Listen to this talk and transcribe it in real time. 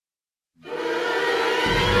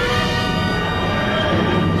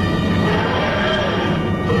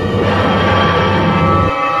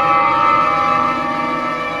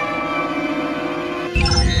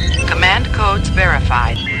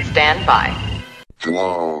Stand by.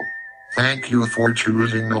 Hello. Thank you for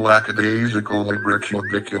choosing the Lackadaisical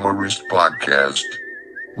Libriculicularist podcast.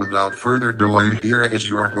 Without further delay, here is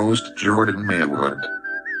your host, Jordan Maywood.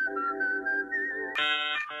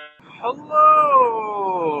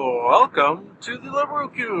 Hello! Welcome to the Libro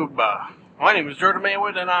Cube. My name is Jordan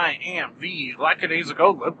Maywood, and I am the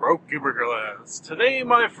Lackadaisical Librocubiculist. Today,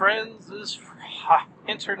 my friends, is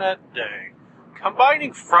Fri-Internet Day.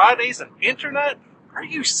 Combining Fridays and Internet? Are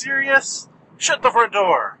you serious? Shut the front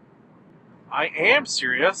door! I am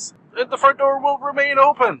serious, and the front door will remain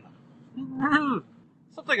open.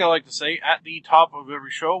 Something I like to say at the top of every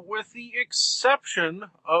show, with the exception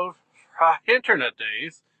of Fri-Internet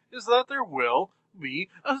Days, is that there will be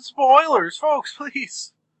spoilers, folks,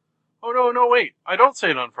 please. Oh, no, wait. I don't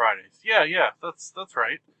say it on Fridays. Yeah, that's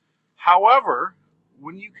right. However,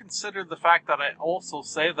 when you consider the fact that I also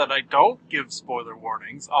say that I don't give spoiler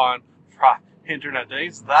warnings on Fri-Internet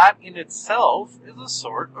Days, that in itself is a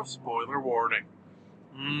sort of spoiler warning.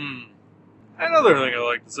 Another thing I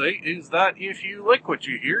like to say is that if you like what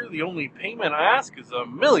you hear, the only payment I ask is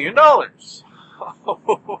 $1 million.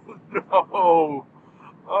 Oh, no.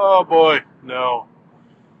 Oh, boy, no.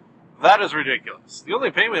 That is ridiculous. The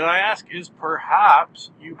only payment I ask is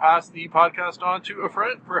perhaps you pass the podcast on to a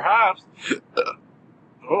friend. Perhaps,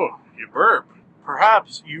 oh, you burp.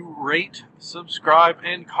 Perhaps you rate, subscribe,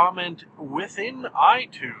 and comment within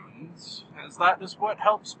iTunes, as that is what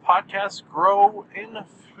helps podcasts grow and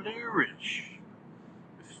flourish.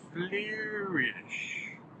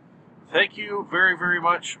 Thank you very, very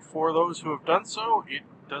much for those who have done so. It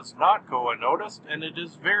does not go unnoticed, and it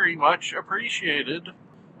is very much appreciated.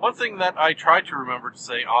 One thing that I try to remember to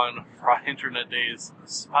say on Fri-Internet Days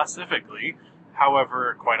specifically,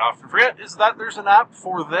 however quite often forget, is that there's an app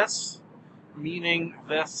for this, meaning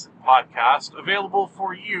this podcast, available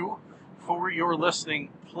for you for your listening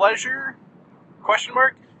pleasure, ?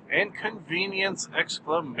 And convenience, !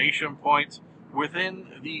 Within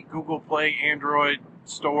the Google Play Android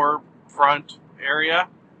store front area.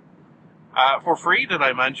 For free, did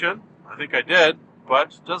I mention? I think I did,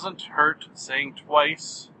 but doesn't hurt saying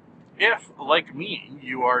twice. If, like me,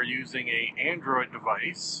 you are using an Android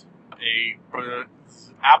device, a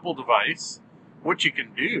Apple device, what you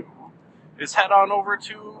can do is head on over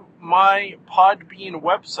to my Podbean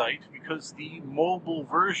website, because the mobile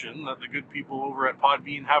version that the good people over at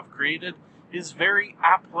Podbean have created is very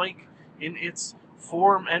app-like in its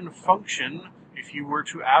form and function if you were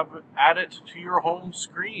to add it to your home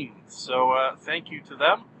screen. So thank you to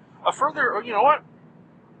them. Further, you know what?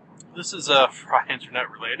 This is Fri-Internet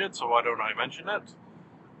related, so why don't I mention it?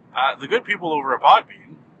 The good people over at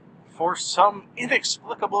Podbean, for some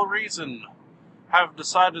inexplicable reason, have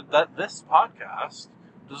decided that this podcast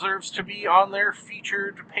deserves to be on their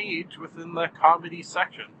featured page within the comedy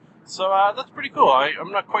section. So that's pretty cool.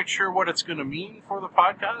 I'm not quite sure what it's going to mean for the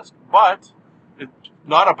podcast, but it's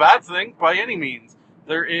not a bad thing by any means.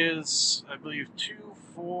 There is, I believe, 2,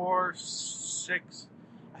 4, 6...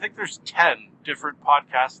 I think there's 10 different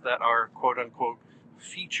podcasts that are quote-unquote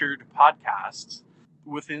featured podcasts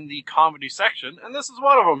within the comedy section, and this is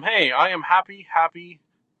one of them. Hey, I am happy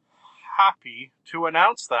to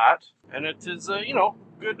announce that, and it is,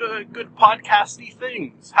 good podcasty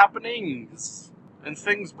things, happenings, and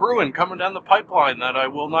things brewing, coming down the pipeline that I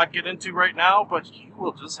will not get into right now, but you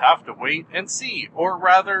will just have to wait and see, or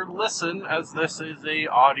rather listen, as this is a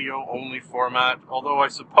audio-only format, although I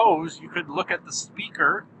suppose you could look at the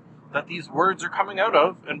speaker that these words are coming out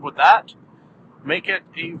of, and would that make it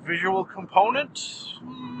a visual component?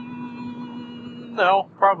 No,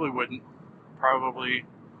 probably wouldn't. Probably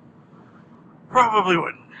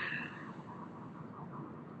wouldn't.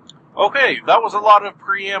 Okay, that was a lot of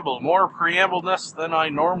preamble. More preamble-ness than I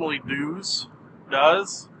normally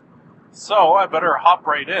does. So I better hop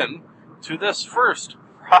right in to this first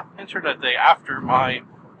Internet Day after my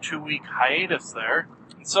 2-week hiatus there.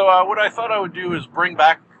 So what I thought I would do is bring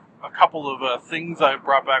back a couple of things I've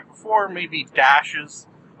brought back before, maybe dashes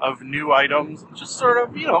of new items, and just sort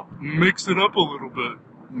of, mix it up a little bit.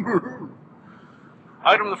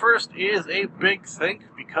 Item the first is a big think,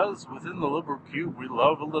 because within the Liberal Cube we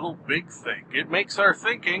love a little big think. It makes our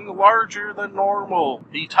thinking larger than normal.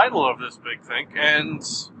 The title of this big think, and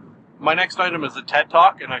my next item is a TED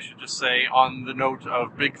Talk, and I should just say, on the note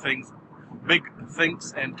of big thinks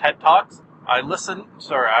and TED Talks, I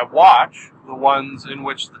watch the ones in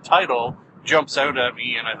which the title jumps out at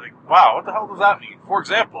me, and I think, wow, what the hell does that mean? For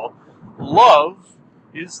example, Love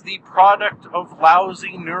is the Product of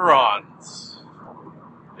Lousy Neurons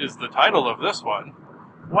is the title of this one.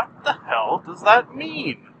 What the hell does that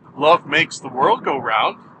mean? Love makes the world go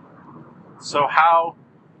round. So how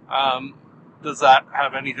Does that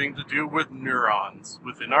have anything to do with neurons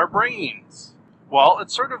within our brains? Well,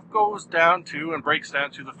 it sort of goes down to and breaks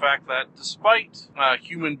down to the fact that despite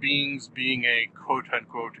human beings being a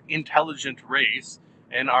quote-unquote intelligent race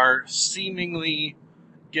and are seemingly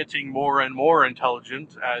getting more and more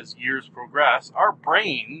intelligent as years progress, our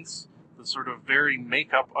brains, the sort of very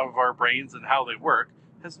makeup of our brains and how they work,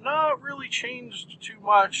 has not really changed too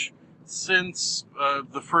much since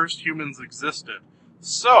the first humans existed.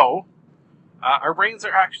 So, our brains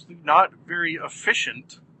are actually not very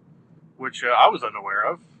efficient, which I was unaware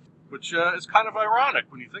of, which is kind of ironic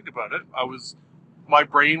when you think about it. My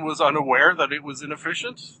brain was unaware that it was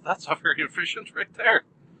inefficient. That's not very efficient right there.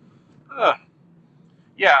 A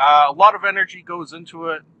lot of energy goes into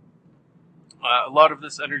it. A lot of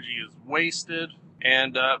this energy is wasted,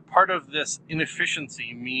 and part of this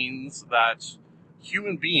inefficiency means that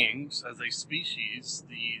human beings, as a species,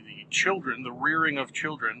 the children, the rearing of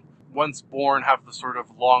children, once born, have the sort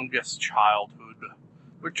of longest childhood.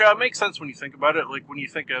 Which makes sense when you think about it. Like when you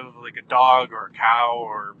think of like a dog or a cow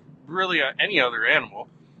or really any other animal,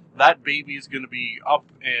 that baby is going to be up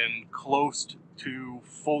and close to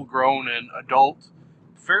full grown and adult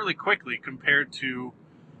fairly quickly compared to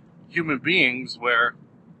human beings, where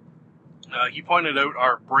he pointed out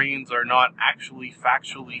our brains are not actually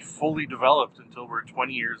factually fully developed until we're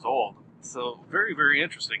 20 years old. So very, very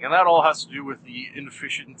interesting. And that all has to do with the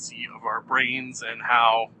inefficiency of our brains and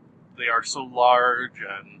how they are so large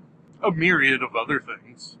and a myriad of other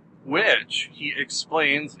things, which he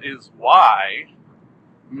explains is why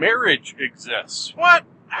marriage exists. What?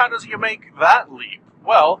 How does he make that leap?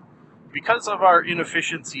 Well, because of our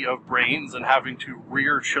inefficiency of brains and having to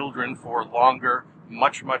rear children for longer,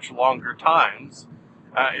 much, much longer times,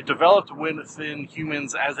 it developed within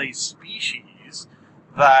humans as a species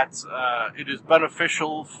that it is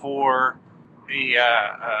beneficial for a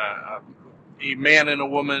man and a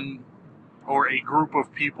woman or a group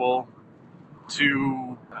of people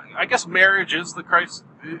to, I guess marriage is the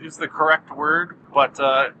correct word, but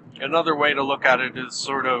another way to look at it is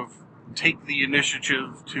sort of take the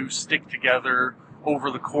initiative to stick together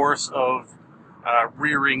over the course of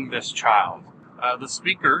rearing this child. The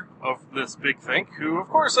speaker of this big think, who of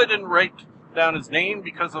course I didn't write down his name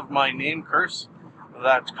because of my name curse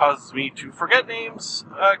that causes me to forget names,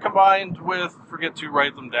 combined with forget to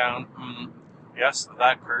write them down. Yes,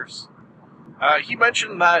 that curse. He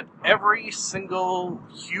mentioned that every single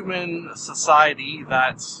human society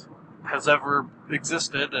that has ever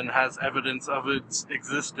existed and has evidence of its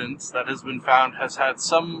existence that has been found has had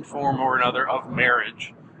some form or another of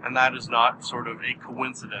marriage, and that is not sort of a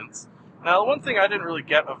coincidence. Now, the one thing I didn't really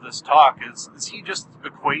get of this talk is he just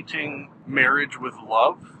equating marriage with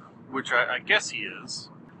love, which I guess he is.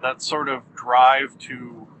 That sort of drive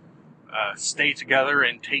to stay together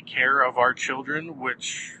and take care of our children,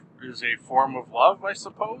 which is a form of love, I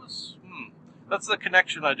suppose? That's the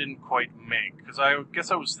connection I didn't quite make, because I guess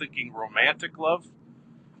I was thinking romantic love,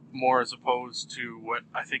 more as opposed to what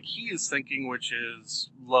I think he is thinking, which is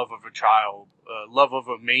love of a child, love of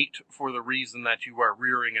a mate for the reason that you are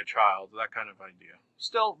rearing a child, that kind of idea.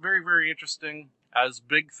 Still very, very interesting, as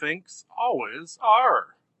big thinks always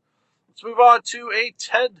are. Let's move on to a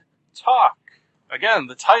TED Talk. Again,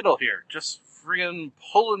 the title here, just friggin'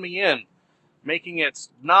 pulling me in, making it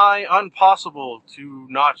nigh impossible to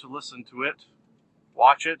not listen to it.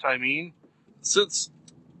 Watch it, I mean. Since,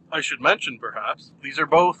 I should mention perhaps, these are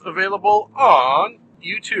both available on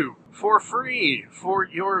YouTube for free for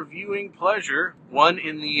your viewing pleasure. One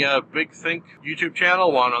in the Big Think YouTube channel,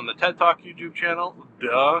 one on the TED Talk YouTube channel.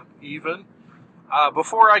 Even.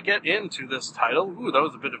 Before I get into this title, that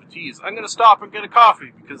was a bit of a tease, I'm going to stop and get a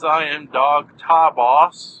coffee because I am Dog Ta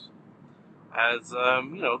Boss. As,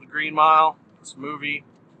 the Green Mile, this movie,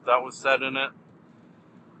 that was said in it.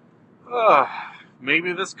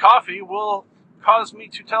 Maybe this coffee will cause me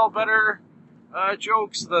to tell better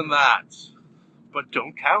jokes than that. But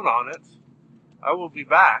don't count on it. I will be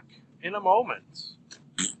back in a moment.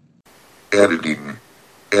 Editing.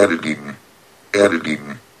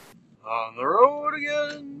 On the road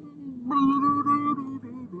again.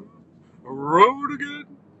 Road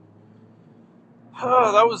again.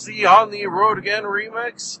 That was the On the Road Again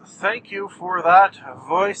remix. Thank you for that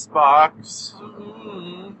voice box.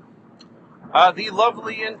 The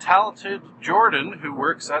lovely and talented Jordan, who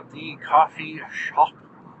works at the coffee shop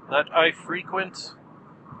that I frequent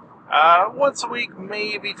once a week,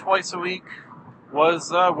 maybe twice a week,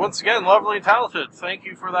 was once again lovely and talented. Thank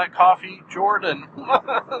you for that coffee, Jordan.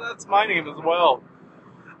 That's my name as well.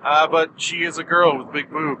 But she is a girl with big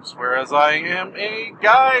boobs, whereas I am a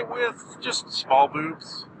guy with just small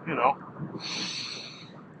boobs,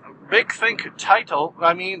 big think title,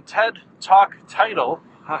 TED Talk title,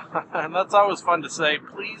 and that's always fun to say.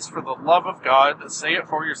 Please, for the love of God, say it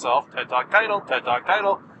for yourself. TED Talk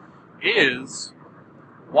title is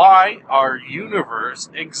why our universe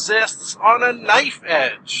exists on a knife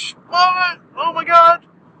edge. What? Oh my God!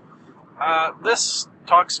 This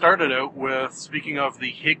talk started out with speaking of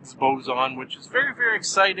the Higgs boson, which is very, very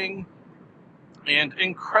exciting and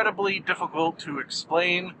incredibly difficult to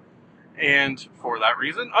explain, and for that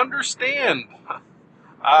reason, understand.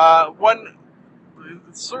 One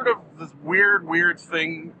sort of this weird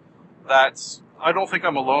thing that's, I don't think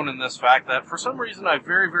I'm alone in this fact, that for some reason I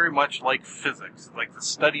very, very much like physics, like the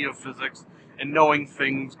study of physics and knowing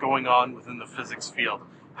things going on within the physics field.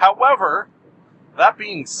 However, that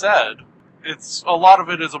being said, a lot of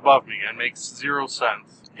it is above me and makes zero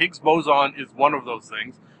sense. Higgs boson is one of those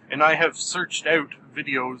things, and I have searched out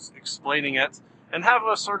videos explaining it and have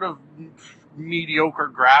a sort of mediocre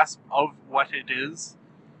grasp of what it is.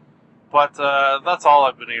 But that's all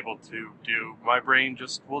I've been able to do. My brain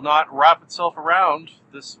just will not wrap itself around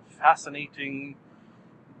this fascinating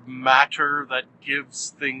matter that gives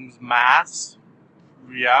things mass.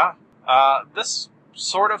 Yeah. This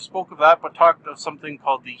sort of spoke of that, but talked of something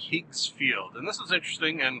called the Higgs field. And this is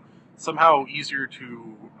interesting and somehow easier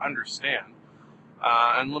to understand.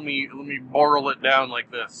 And let me boil it down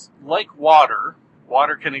like this. Like water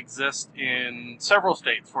can exist in several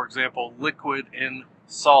states. For example, liquid and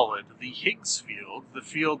solid. The Higgs field, the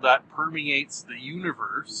field that permeates the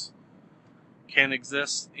universe, can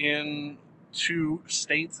exist in two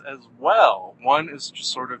states as well. One is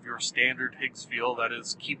just sort of your standard Higgs field that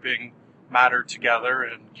is keeping matter together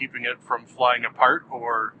and keeping it from flying apart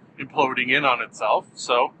or imploding in on itself.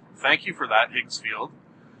 So, thank you for that, Higgs field.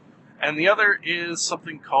 And the other is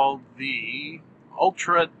something called the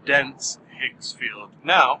ultra-dense Higgs field.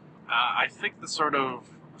 Now, I think the sort of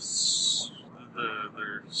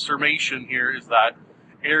the summation here is that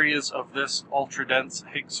areas of this ultra-dense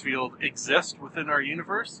Higgs field exist within our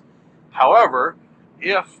universe. However,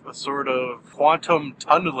 if a sort of quantum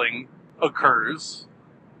tunneling occurs,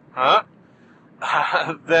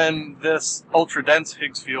 then this ultra-dense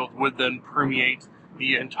Higgs field would then permeate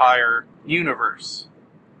the entire universe.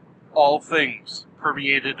 All things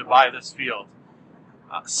permeated by this field.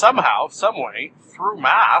 Somehow, someway, through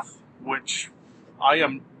math, which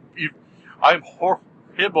I'm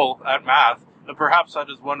horrible at math, and perhaps that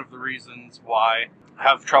is one of the reasons why I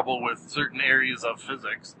have trouble with certain areas of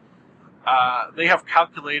physics. They have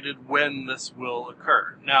calculated when this will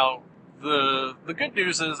occur. Now, the good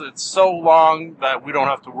news is it's so long that we don't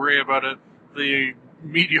have to worry about it. The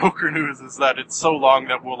mediocre news is that it's so long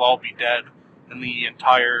that we'll all be dead, and the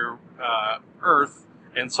entire Earth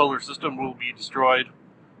and solar system will be destroyed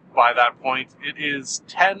by that point. It is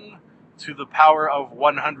 10 to the power of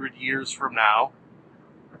 100 years from now.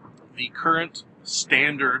 The current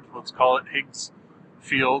standard, let's call it Higgs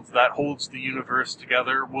field, that holds the universe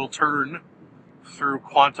together will turn through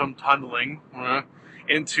quantum tunneling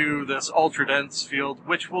into this ultra-dense field,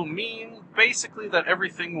 which will mean basically that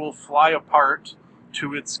everything will fly apart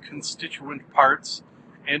to its constituent parts,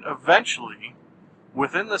 and eventually,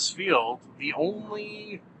 within this field, the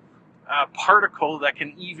only particle that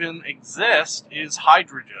can even exist is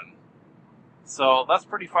hydrogen. So that's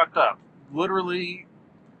pretty fucked up. Literally,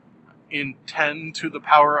 in 10 to the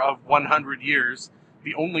power of 100 years,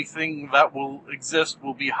 the only thing that will exist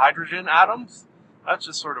will be hydrogen atoms? That's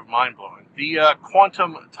just sort of mind-blowing. The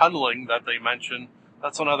quantum tunneling that they mention,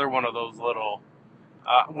 that's another one of those little,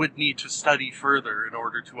 would need to study further in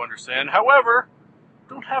order to understand. However,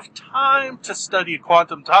 don't have time to study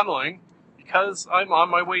quantum tunneling because I'm on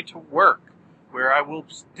my way to work, where I will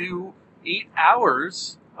do 8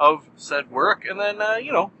 hours of said work, and then,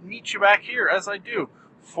 meet you back here as I do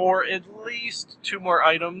for at least 2 more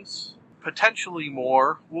items, potentially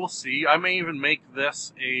more. We'll see. I may even make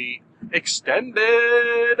this a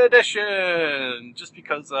extended edition, just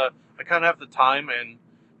because I kind of have the time, and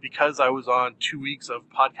because I was on 2 weeks of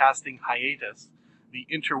podcasting hiatus, the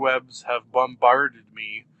interwebs have bombarded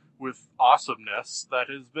me with awesomeness that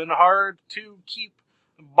has been hard to keep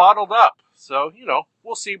bottled up. So,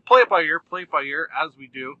 we'll see. Play it by ear as we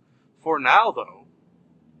do. For now, though,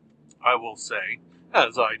 I will say,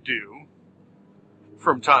 as I do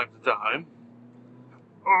from time to time,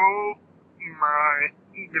 oh my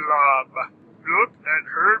glob, look at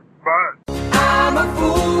her butt. I'm a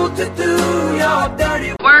fool to do your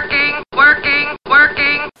dirty working.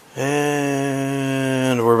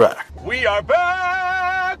 And we're back. We are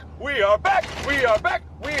back! We are back! We are back!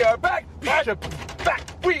 We are back!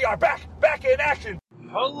 Back! We are back in action!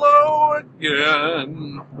 Hello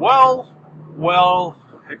again. Well,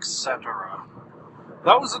 etc.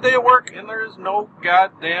 That was a day of work, and there is no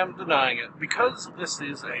goddamn denying it. Because this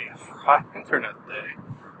is a Fri-Internet day,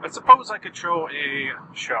 I suppose I could show a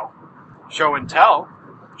show. Show and tell.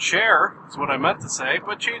 Share is what I meant to say,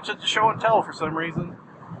 but changed it to show and tell for some reason.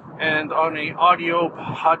 And on a audio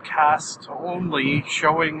podcast only,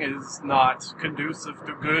 showing is not conducive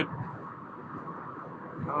to good.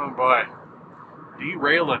 Oh boy.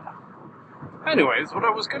 Derailing. Anyways, what I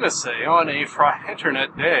was going to say on a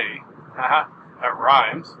Fri-Internet day, haha, that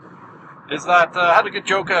rhymes, is that I had a good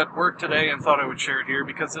joke at work today and thought I would share it here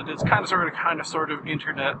because it is kind of sort of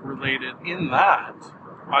internet related in that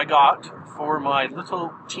I got for my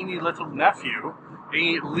teeny little nephew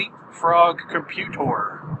a leapfrog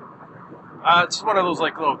computer. It's one of those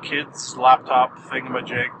like little kids laptop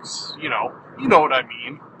thingamajigs, you know what I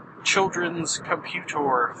mean. Children's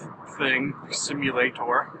computer thing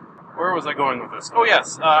simulator. Where was I going with this? Oh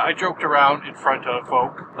yes, I joked around in front of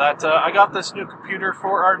folk that I got this new computer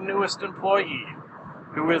for our newest employee,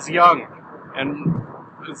 who is young and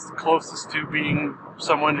is closest to being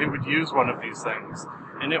someone who would use one of these things.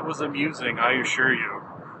 And it was amusing, I assure you.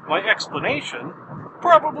 My explanation,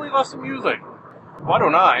 probably less amusing. Why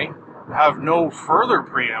don't I have no further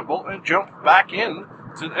preamble and jump back in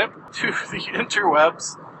to the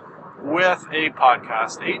interwebs with a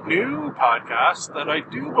podcast, a new podcast that I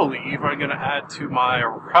do believe I'm going to add to my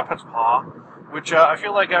repertoire, which I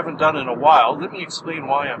feel like I haven't done in a while. Let me explain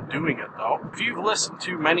why I'm doing it, though. If you've listened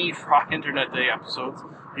to many Fri-Internet Day episodes,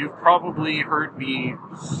 you've probably heard me,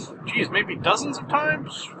 maybe dozens of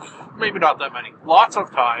times? Maybe not that many. Lots of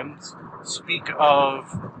times speak of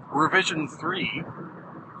Revision 3,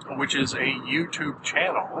 which is a YouTube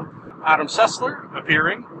channel. Adam Sessler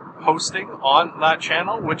appearing, hosting on that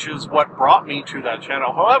channel, which is what brought me to that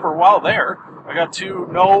channel. However, while there, I got to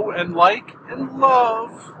know and like and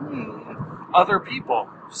love other people,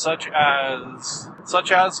 such as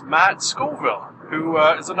Matt Scoville, who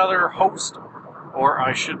is another host, or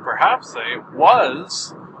I should perhaps say,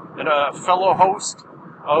 was a fellow host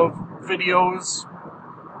of videos,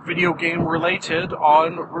 video game related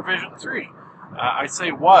on Revision 3. I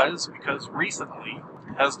say was because recently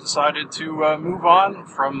has decided to move on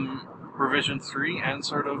from Revision 3 and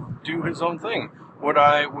sort of do his own thing. What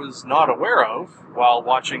I was not aware of while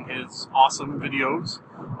watching his awesome videos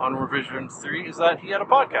on Revision 3 is that he had a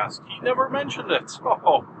podcast. He never mentioned it.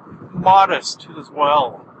 Oh, modest as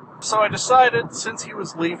well. So I decided, since he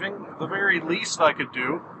was leaving, the very least I could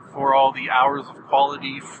do for all the hours of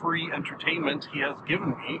quality free entertainment he has given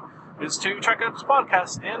me is to check out his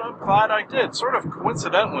podcast, and I'm glad I did. Sort of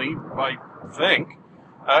coincidentally, I think,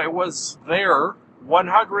 it was their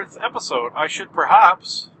 100th episode. I should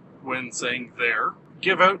perhaps, when saying their,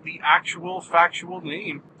 give out the actual factual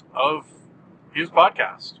name of his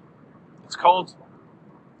podcast. It's called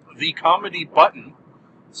The Comedy Button.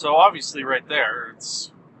 So obviously right there,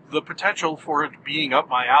 it's the potential for it being up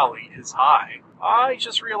my alley is high. I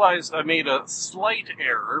just realized I made a slight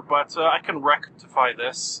error, but I can rectify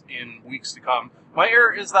this in weeks to come. My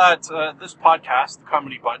error is that this podcast, The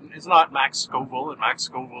Comedy Button, is not Max Scoville and Max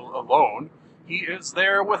Scoville alone. He is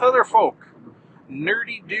there with other folk.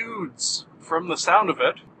 Nerdy dudes, from the sound of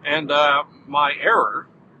it. And my error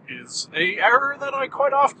is a error that I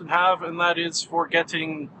quite often have, and that is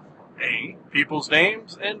forgetting A, people's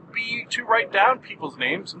names, and B, to write down people's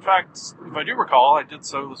names. In fact, if I do recall, I did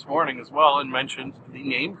so this morning as well and mentioned the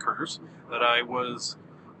name curse that I was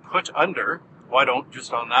put under. Why don't,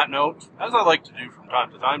 just on that note, as I like to do from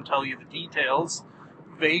time to time, tell you the details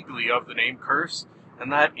vaguely of the name curse, and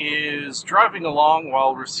that is driving along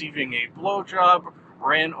while receiving a blowjob,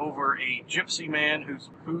 ran over a gypsy man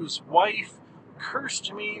whose wife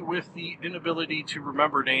cursed me with the inability to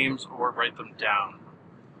remember names or write them down.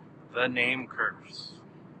 The name curse.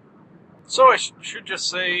 So I should just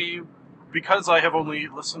say, because I have only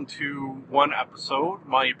listened to one episode,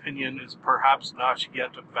 my opinion is perhaps not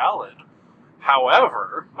yet valid.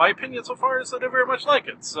 However, my opinion so far is that I very much like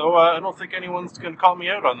it, so I don't think anyone's going to call me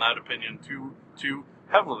out on that opinion too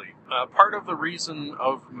heavily. Part of the reason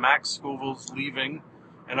of Max Scoville's leaving,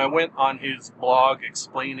 and I went on his blog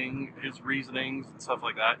explaining his reasonings and stuff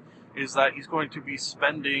like that, is that he's going to be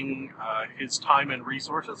spending his time and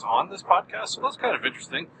resources on this podcast. So that's kind of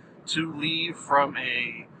interesting, to leave from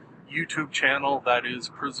a YouTube channel that is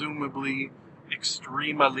presumably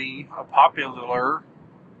extremely popularly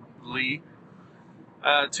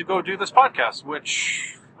to go do this podcast,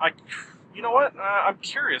 which I'm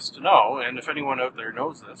curious to know, and if anyone out there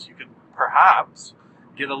knows this, you could perhaps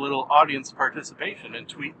get a little audience participation and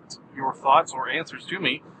tweet your thoughts or answers to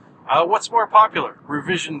me What's more popular,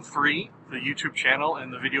 Revision 3, the YouTube channel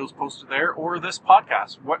and the videos posted there, or this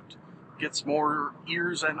podcast? What gets more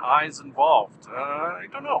ears and eyes involved? I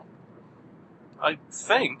don't know. I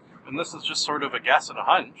think, and this is just sort of a guess and a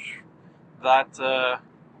hunch, that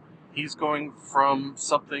he's going from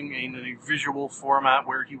something in a visual format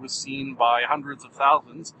where he was seen by hundreds of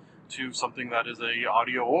thousands to something that is a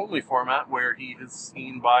audio-only format where he is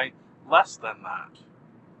seen by less than that.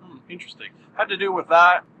 Interesting. Had to do with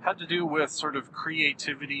that. Had to do with sort of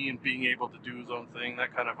creativity and being able to do his own thing,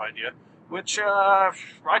 that kind of idea. Which I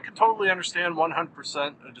could totally understand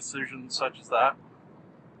 100% a decision such as that.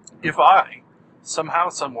 If I, somehow,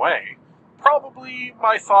 some way, probably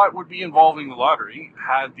my thought would be involving the lottery,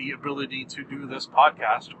 had the ability to do this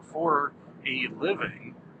podcast for a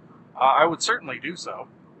living, I would certainly do so.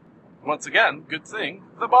 Once again, good thing,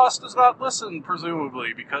 the boss does not listen,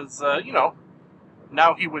 presumably, because,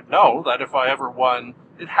 now he would know that if I ever won,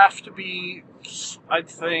 it'd have to be, I'd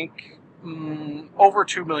think, over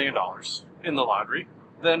 $2 million in the lottery.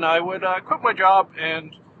 Then I would quit my job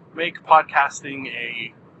and make podcasting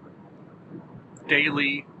a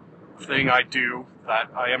daily thing I do that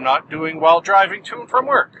I am not doing while driving to and from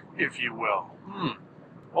work, if you will.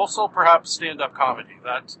 Also, perhaps stand-up comedy.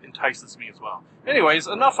 That entices me as well. Anyways,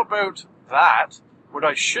 enough about that. What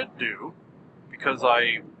I should do, because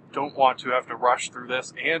I don't want to have to rush through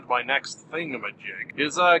this and my next thingamajig,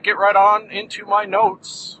 is get right on into my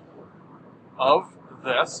notes of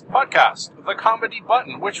this podcast. The comedy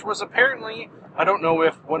button, which was apparently, I don't know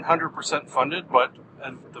if 100% funded, but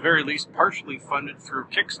at the very least partially funded through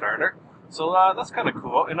Kickstarter. So that's kind of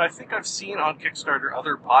cool. And I think I've seen on Kickstarter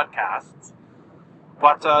other podcasts,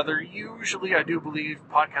 but they're usually, I do believe,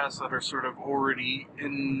 podcasts that are sort of already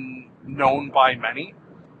known by many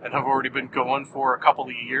and have already been going for a couple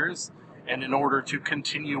of years. And in order to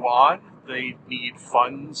continue on, they need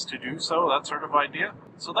funds to do so, that sort of idea.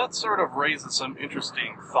 So that sort of raises some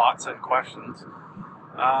interesting thoughts and questions.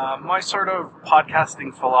 My sort of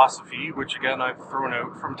podcasting philosophy, which again I've thrown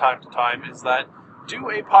out from time to time, is that do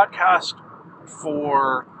a podcast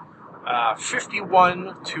for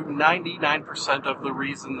 51 to 99% of the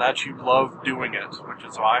reason that you love doing it, which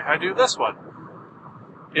is why I do this one.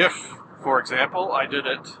 If, for example, I did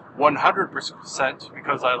it 100%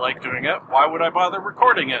 because I like doing it, why would I bother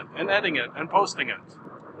recording it and editing it and posting it?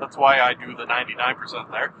 That's why I do the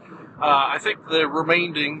 99% there. I think the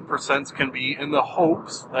remaining percents can be in the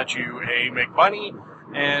hopes that you, A, make money,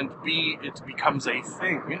 and B, it becomes a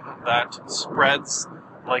thing that spreads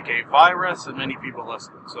like a virus and many people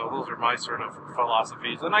listen. So those are my sort of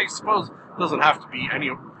philosophies. And I suppose it doesn't have to be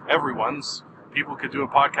everyone's. People could do a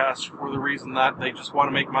podcast for the reason that they just want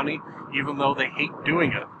to make money, even though they hate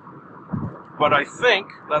doing it. But I think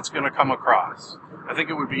that's going to come across. I think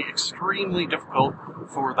it would be extremely difficult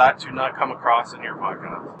for that to not come across in your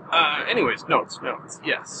podcast. Anyways, notes,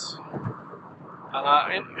 yes.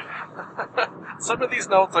 And some of these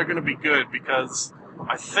notes are going to be good because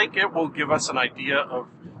I think it will give us an idea of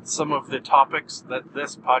some of the topics that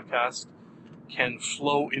this podcast can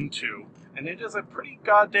flow into. And it is a pretty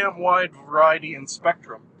goddamn wide variety and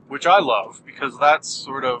spectrum, which I love because that's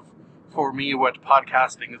sort of, for me, what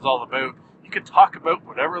podcasting is all about. You can talk about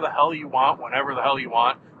whatever the hell you want, whenever the hell you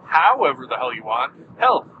want, however the hell you want.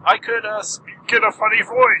 Hell, I could speak in a funny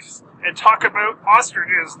voice and talk about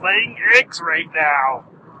ostriches laying eggs right now.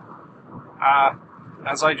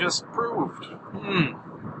 As I just proved.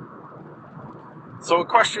 So a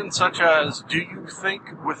question such as, do you think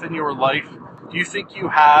within your life, do you think you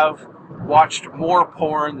have watched more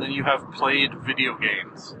porn than you have played video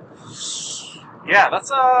games? Yeah,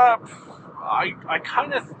 that's I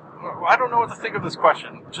don't know what to think of this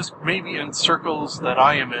question. Just maybe in circles that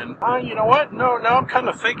I am in. You know what? No, now I'm kind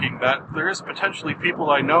of thinking that there is potentially people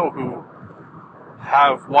I know who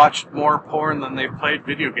have watched more porn than they've played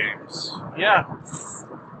video games. Yeah,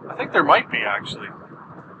 I think there might be, actually.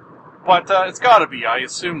 But it's gotta be, I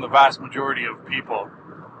assume, the vast majority of people.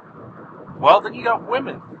 Well, then you got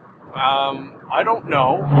women. I don't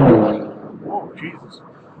know. Oh, Jesus.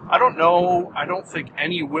 I don't know. I don't think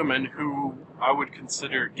any women who I would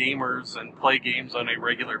consider gamers and play games on a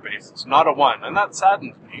regular basis. Not a one. And that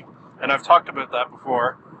saddens me. And I've talked about that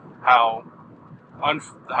before, how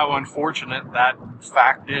unfortunate that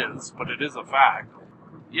fact is, but it is a fact.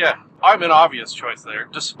 Yeah, I'm an obvious choice there,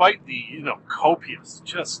 despite the, copious,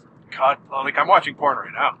 just, God, like I'm watching porn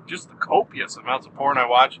right now. Just the copious amounts of porn I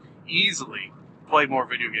watch, easily play more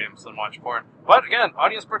video games than watch porn. But again,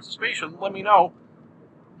 audience participation, let me know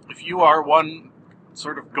if you are one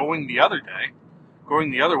sort of going the other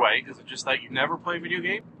way. Is it just that you never play video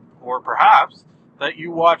game? Or perhaps that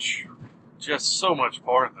you watch just so much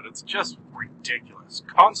porn that it's just ridiculous.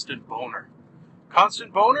 Constant boner.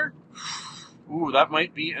 Constant boner? Ooh, that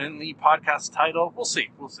might be in the podcast title. We'll see.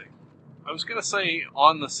 I was going to say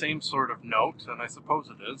on the same sort of note, and I suppose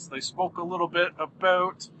it is, they spoke a little bit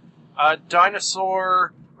about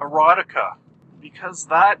dinosaur erotica, because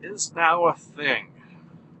that is now a thing.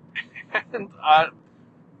 And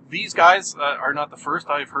these guys are not the first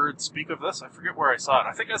I've heard speak of this. I forget where I saw it.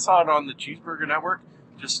 I think I saw it on the Cheeseburger Network,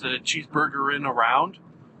 just a cheeseburger in around,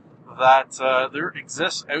 that there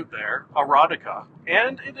exists out there, erotica.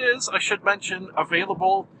 And it is, I should mention,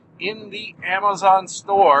 available in the Amazon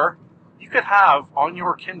store. You could have on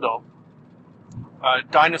your Kindle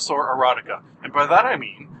dinosaur erotica. And by that I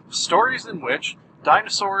mean stories in which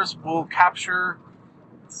dinosaurs will capture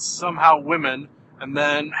somehow women and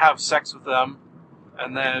then have sex with them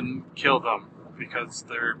and then kill them because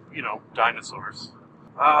they're, dinosaurs.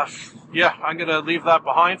 Yeah, I'm going to leave that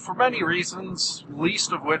behind for many reasons,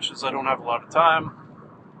 least of which is I don't have a lot of time.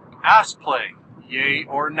 Ass play, yay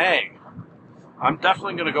or nay? I'm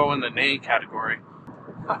definitely going to go in the nay category.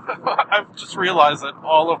 I've just realized that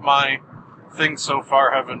all of my things so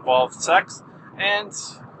far have involved sex, and,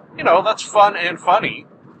 that's fun and funny,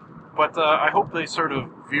 but I hope they sort of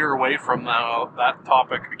veer away from that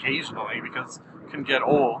topic occasionally, because it can get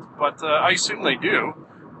old, but I assume they do,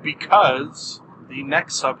 because the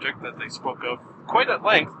next subject that they spoke of quite at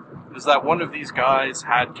length is that one of these guys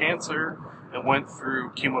had cancer and went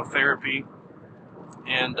through chemotherapy,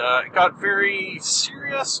 and it got very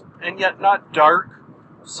serious and yet not dark.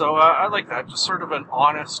 So I like that, just sort of an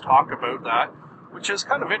honest talk about that, which is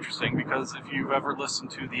kind of interesting because if you've ever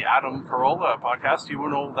listened to the Adam Carolla podcast, you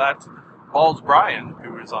will know that Balls Brian,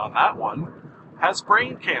 who is on that one, has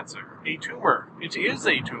brain cancer, a tumor. It is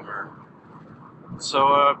a tumor.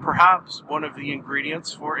 So perhaps one of the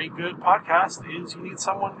ingredients for a good podcast is you need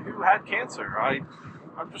someone who had cancer.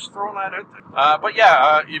 I'm just throwing that out there. But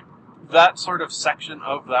yeah, that sort of section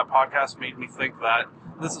of that podcast made me think that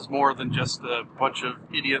this is more than just a bunch of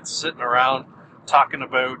idiots sitting around talking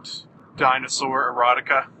about dinosaur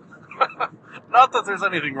erotica. Not that there's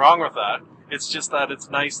anything wrong with that. It's just that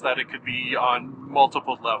it's nice that it could be on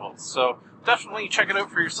multiple levels. So definitely check it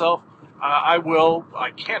out for yourself.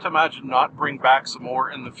 I can't imagine not bring back some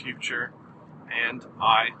more in the future. And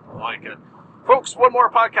I like it. Folks, one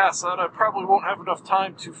more podcast that I probably won't have enough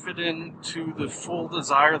time to fit into the full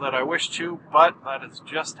desire that I wish to, but that is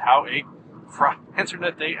just how a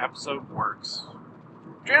Fri-Internet Day episode works.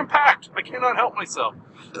 Jam-packed! I cannot help myself.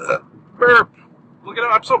 Burp! Look at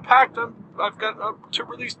it, I'm so packed, I've got to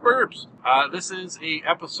release burps. This is a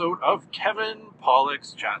episode of Kevin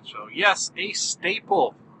Pollak's Chat Show. Yes, a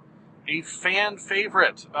staple. A fan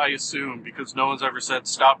favorite, I assume, because no one's ever said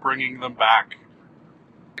stop bringing them back.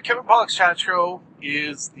 Kevin Pollak's Chat Show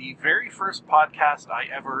is the very first podcast I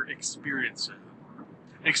ever experienced.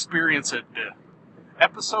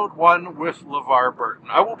 Episode 1 with LeVar Burton.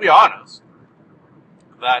 I will be honest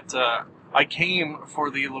that I came for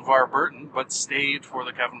the LeVar Burton, but stayed for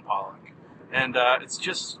the Kevin Pollak. And it's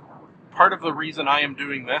just part of the reason I am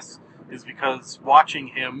doing this is because watching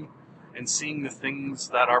him and seeing the things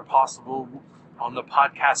that are possible on the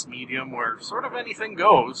podcast medium where sort of anything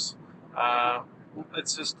goes,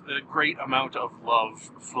 it's just a great amount of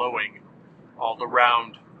love flowing all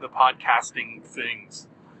around the podcasting things.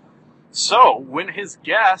 So, when his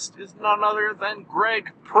guest is none other than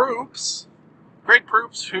Greg Proops. Greg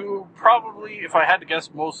Proops, who probably, if I had to guess,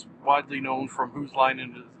 most widely known from Whose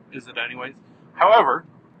Line Is It Anyways? However,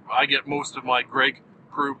 I get most of my Greg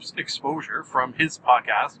Proops exposure from his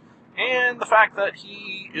podcast, and the fact that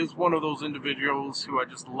he is one of those individuals who I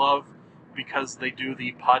just love because they do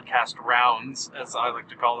the podcast rounds, as I like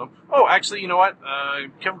to call them. Oh, actually, you know what?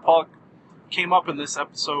 Kevin Pollak came up in this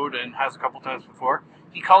episode and has a couple times before.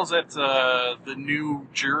 He calls it the new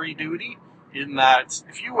jury duty, in that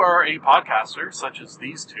if you are a podcaster, such as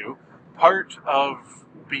these two, part of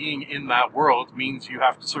being in that world means you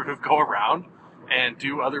have to sort of go around and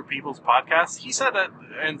do other people's podcasts. He said it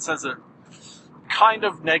and says it kind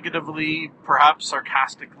of negatively, perhaps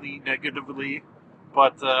sarcastically negatively,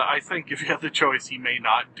 but I think if he had the choice, he may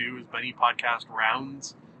not do as many podcast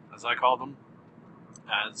rounds, as I call them,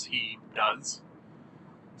 as he does.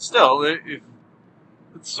 Still,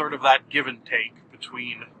 it's sort of that give and take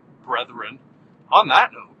between brethren. On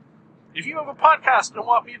that note, if you have a podcast and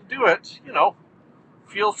want me to do it,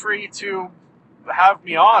 feel free to have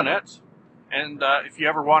me on it. And if you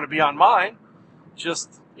ever want to be on mine,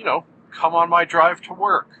 just, come on my drive to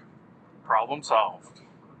work. Problem solved.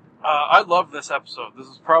 I love this episode. This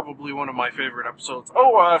is probably one of my favorite episodes.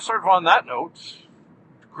 Oh, sort of on that note,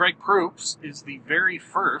 Greg Proops is the very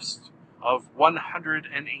first of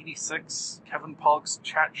 186 Kevin Pollak's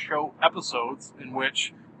Chat Show episodes, in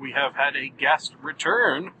which we have had a guest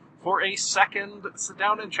return for a second sit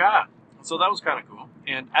down and chat. So that was kind of cool.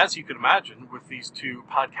 And as you can imagine, with these two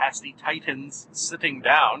podcasty titans sitting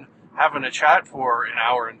down, having a chat for an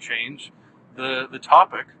hour and change, the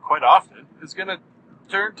topic, quite often, is going to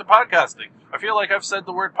turn to podcasting. I feel like I've said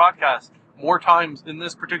the word podcast more times in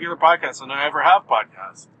this particular podcast than I ever have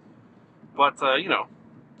podcast. But,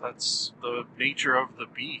 that's the nature of the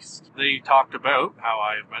beast. They talked about, how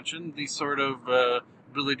I have mentioned, the sort of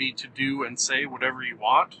ability to do and say whatever you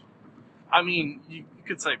want. I mean, you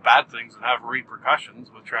could say bad things and have repercussions,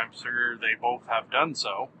 which I'm sure they both have done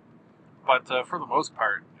so. But for the most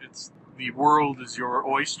part, the world is your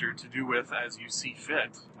oyster to do with as you see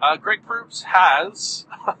fit. Greg Proops has,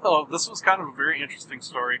 this was kind of a very interesting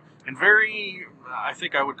story, and I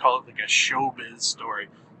think I would call it like a showbiz story.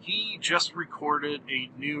 He just recorded a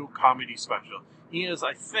new comedy special. He is,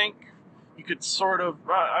 I think, you could sort of,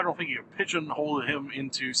 I don't think you could pigeonhole him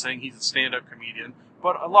into saying he's a stand-up comedian,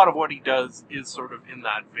 but a lot of what he does is sort of in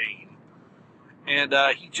that vein. And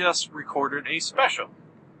he just recorded a special.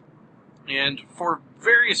 And for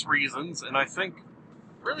various reasons, and I think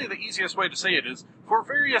really the easiest way to say it is, for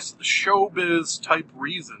various showbiz type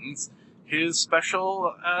reasons, his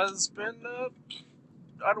special has been, I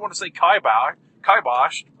don't want to say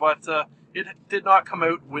kiboshed, but it did not come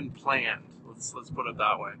out when planned. Let's put it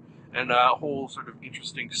that way. And whole sort of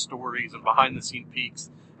interesting stories and behind the scene peeks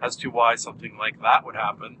as to why something like that would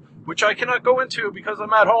happen, which I cannot go into because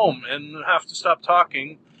I'm at home and have to stop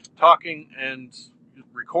talking and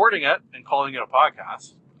recording it and calling it a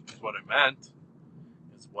podcast is what I meant.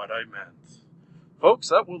 Folks,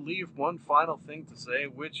 that will leave one final thing to say,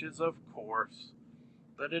 which is, of course,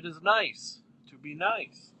 that it is nice to be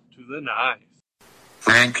nice to the nice.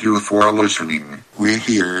 Thank you for listening. We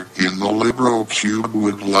here in the Liberal Cube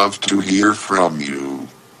would love to hear from you.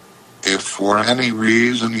 If for any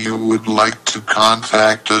reason you would like to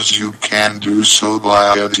contact us, you can do so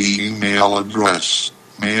via the email address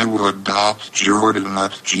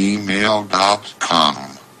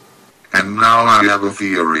maywood.jordan@gmail.com. And now I have a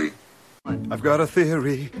theory. I've got a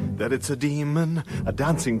theory that it's a demon, a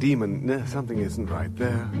dancing demon. Nah, something isn't right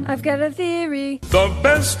there. I've got a theory. The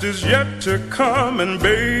best is yet to come, and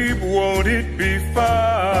babe, won't it be fine?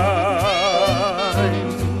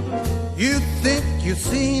 You think you've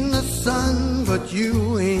seen the sun, but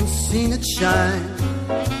you ain't seen it shine.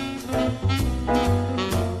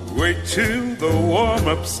 Wait till the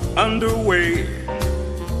warm-up's underway.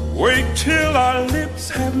 Wait till our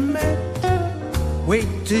lips have met. Wait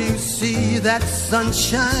till you see that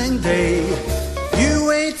sunshine day.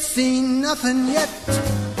 You ain't seen nothing yet.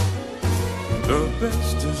 The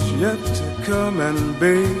best is yet to come, and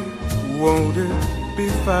babe, won't it be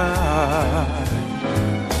fine?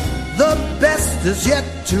 The best is yet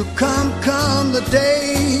to come the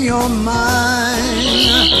day you're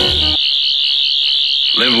mine.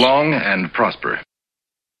 Live long and prosper.